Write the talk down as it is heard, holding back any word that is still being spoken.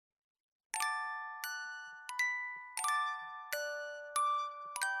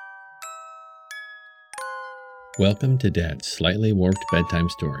Welcome to Dad's Slightly Warped Bedtime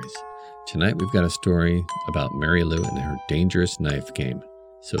Stories. Tonight we've got a story about Mary Lou and her dangerous knife game.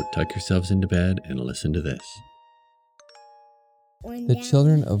 So tuck yourselves into bed and listen to this. The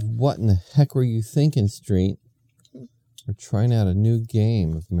children of What in the Heck Were You Thinking Street are trying out a new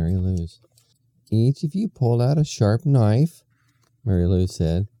game of Mary Lou's. Each of you pulled out a sharp knife, Mary Lou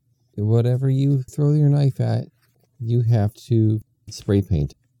said. Whatever you throw your knife at, you have to spray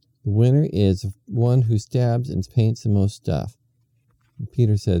paint. The winner is one who stabs and paints the most stuff. And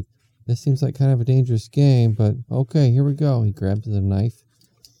Peter said, "This seems like kind of a dangerous game, but okay, here we go." He grabbed the knife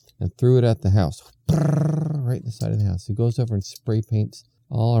and threw it at the house. Right in the side of the house. He goes over and spray paints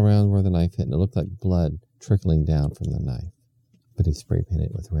all around where the knife hit, and it looked like blood trickling down from the knife. But he spray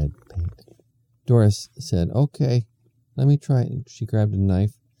painted it with red paint. Doris said, "Okay, let me try it." She grabbed a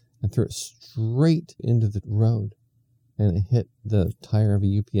knife and threw it straight into the road. And it hit the tire of a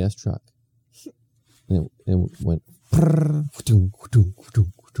UPS truck. And it went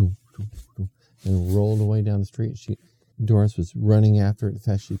and rolled away down the street. Doris was running after it as fast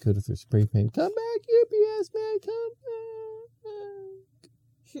as she could with her spray paint. "Come back, UPS man, come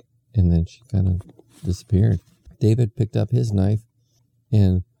back." And then she kind of disappeared. David picked up his knife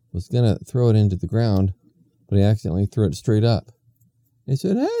and was going to throw it into the ground, but he accidentally threw it straight up. He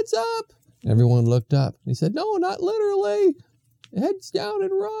said, "Heads up!" Everyone looked up. He said, "No, not literally. Heads down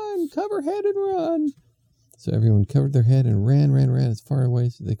and run. Cover head and run." So everyone covered their head and ran as far away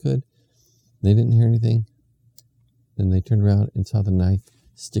as they could. They didn't hear anything. Then they turned around and saw the knife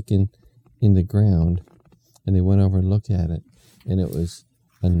sticking in the ground. And they went over and looked at it. And it was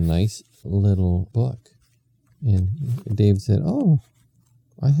a nice little book. And Dave said, "Oh,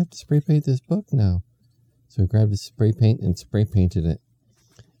 I have to spray paint this book now." So he grabbed his spray paint and spray painted it.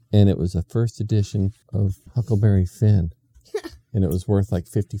 And it was a first edition of Huckleberry Finn. And it was worth like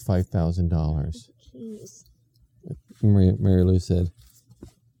 $55,000. Jeez. Mary Lou said,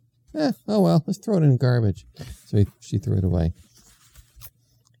 "Oh well, let's throw it in garbage." So she threw it away.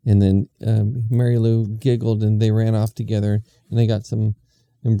 And then Mary Lou giggled and they ran off together. And they got some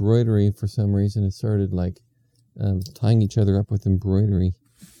embroidery for some reason and started like tying each other up with embroidery.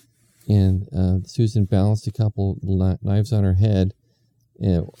 And Susan balanced a couple knives on her head.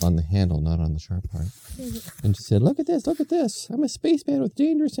 On the handle, not on the sharp part. And she said, look at this. I'm a spaceman with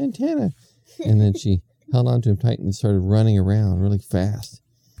dangerous antenna." And then she held on to him tight and started running around really fast.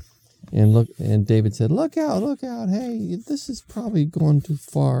 And David said, look out. Hey, this is probably going too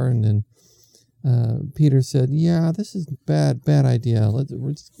far. And then Peter said, "Yeah, this is bad idea.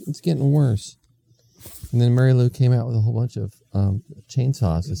 It's getting worse." And then Mary Lou came out with a whole bunch of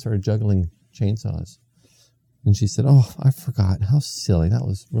chainsaws and started juggling chainsaws. And she said, "Oh, I forgot. How silly. That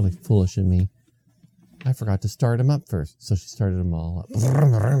was really foolish of me. I forgot to start them up first." So she started them all up.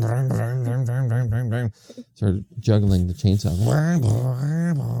 Started juggling the chainsaw.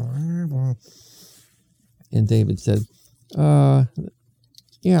 And David said,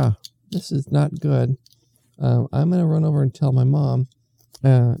 "Yeah, this is not good. I'm going to run over and tell my mom."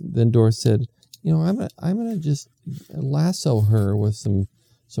 Then Doris said, I'm going to just lasso her with some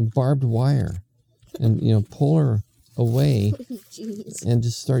barbed wire. And, pull her away and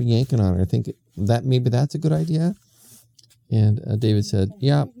just start yanking on her. I think maybe that's a good idea. And David said,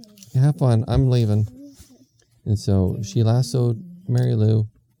 "Yeah, have fun. I'm leaving." And so she lassoed Mary Lou.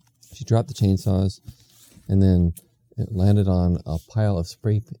 She dropped the chainsaws. And then it landed on a pile of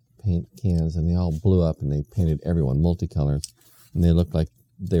spray paint cans. And they all blew up. And they painted everyone multicolors. And they looked like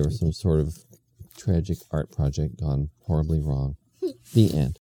they were some sort of tragic art project gone horribly wrong. The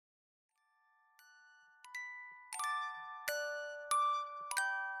end.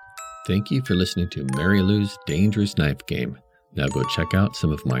 Thank you for listening to Mary Lou's Dangerous Knife Game. Now go check out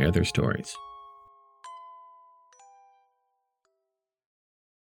some of my other stories.